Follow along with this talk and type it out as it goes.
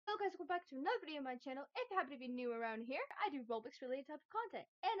guys, welcome back to another video on my channel. If you happen to be new around here, I do Roblox related type of content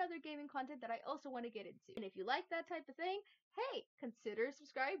and other gaming content that I also want to get into. And if you like that type of thing, hey, consider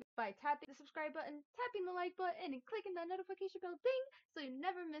subscribing by tapping the subscribe button, tapping the like button, and clicking that notification bell ding so you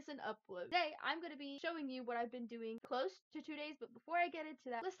never miss an upload. Today, I'm going to be showing you what I've been doing close to 2 days, but before I get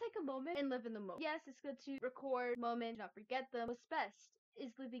into that, let's take a moment and live in the moment. Yes, it's good to record moments, not forget them. What's best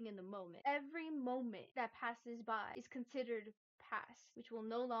is living in the moment. Every moment that passes by is considered past, which will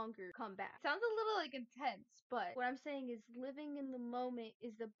no longer come back. Sounds a little like intense, but what I'm saying is living in the moment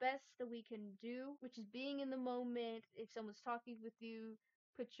is the best that we can do, which is being in the moment. If someone's talking with you,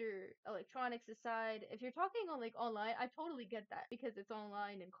 put your electronics aside. If you're talking on like online, I totally get that because it's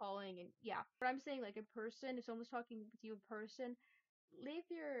online and calling and yeah. But I'm saying like in person, if someone's talking with you in person, leave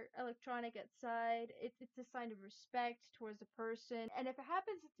your electronic aside. It's a sign of respect towards the person. And if it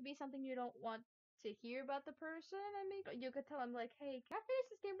happens to be something you don't want to hear about the person, I mean, you could tell them like, hey, can I finish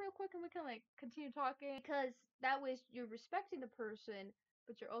this game real quick and we can like continue talking? Because that way you're respecting the person,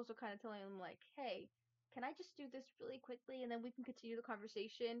 but you're also kind of telling them like, hey, can I just do this really quickly and then we can continue the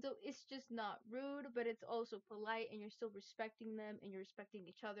conversation? So it's just not rude, but it's also polite and you're still respecting them and you're respecting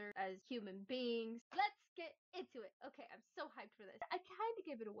each other as human beings. Let's get into it. Okay, I'm so hyped for this. I kind of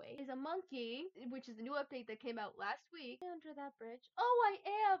gave it away. Is a monkey, which is the new update that came out last week. Under that bridge. Oh, I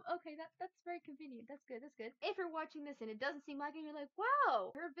am. Okay, that's very convenient. That's good. That's good. If you're watching this and it doesn't seem laggy, you're like,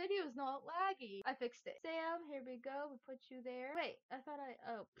 wow, her video is not laggy. I fixed it. Sam, here we go. We put you there. Wait, I thought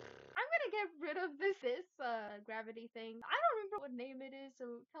I'm gonna get rid of this gravity thing. I don't remember what name it is,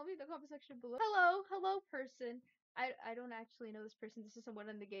 so tell me in the comment section below. Hello person. I don't actually know this person. This is someone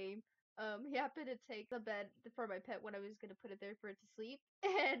in the game. He happened to take the bed for my pet when I was gonna put it there for it to sleep,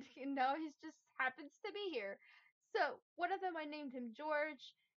 and now he's just happens to be here. So one of them I named him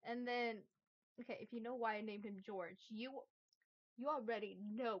George, and then okay, if you know why I named him George, you already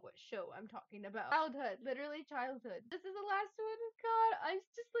know what show I'm talking about. Childhood, literally childhood. This is the last one. God, I'm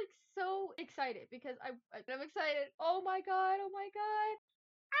just like so excited because I'm excited. Oh my god, oh my god.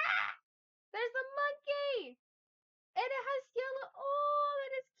 Ah! There's a monkey! And it has yellow. Oh,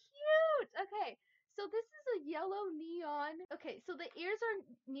 that is cute. Okay, so this is a yellow neon. Okay, so the ears are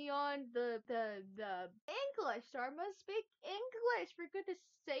neon. The English, Dharma, speak English for goodness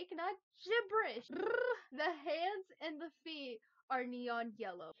sake, not gibberish. The hands and the feet are neon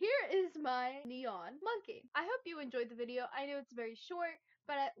yellow. Here is my neon monkey. I hope you enjoyed the video. I know it's very short,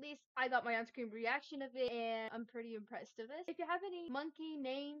 but at least I got my on-screen reaction of it, and I'm pretty impressed of this. If you have any monkey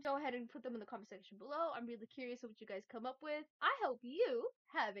names, go ahead and put them in the comment section below. I'm really curious of what you guys come up with. I hope you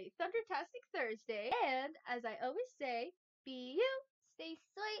have a Thundertastic Thursday, and as I always say, be you, stay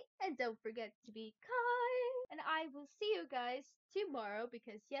sweet, and don't forget to be kind. And I will see you guys tomorrow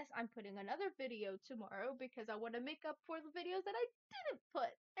because yes, I'm putting another video tomorrow because I want to make up for the videos that I didn't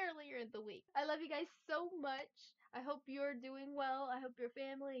put earlier in the week. I love you guys so much. I hope you're doing well. I hope your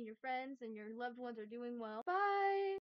family and your friends and your loved ones are doing well. Bye!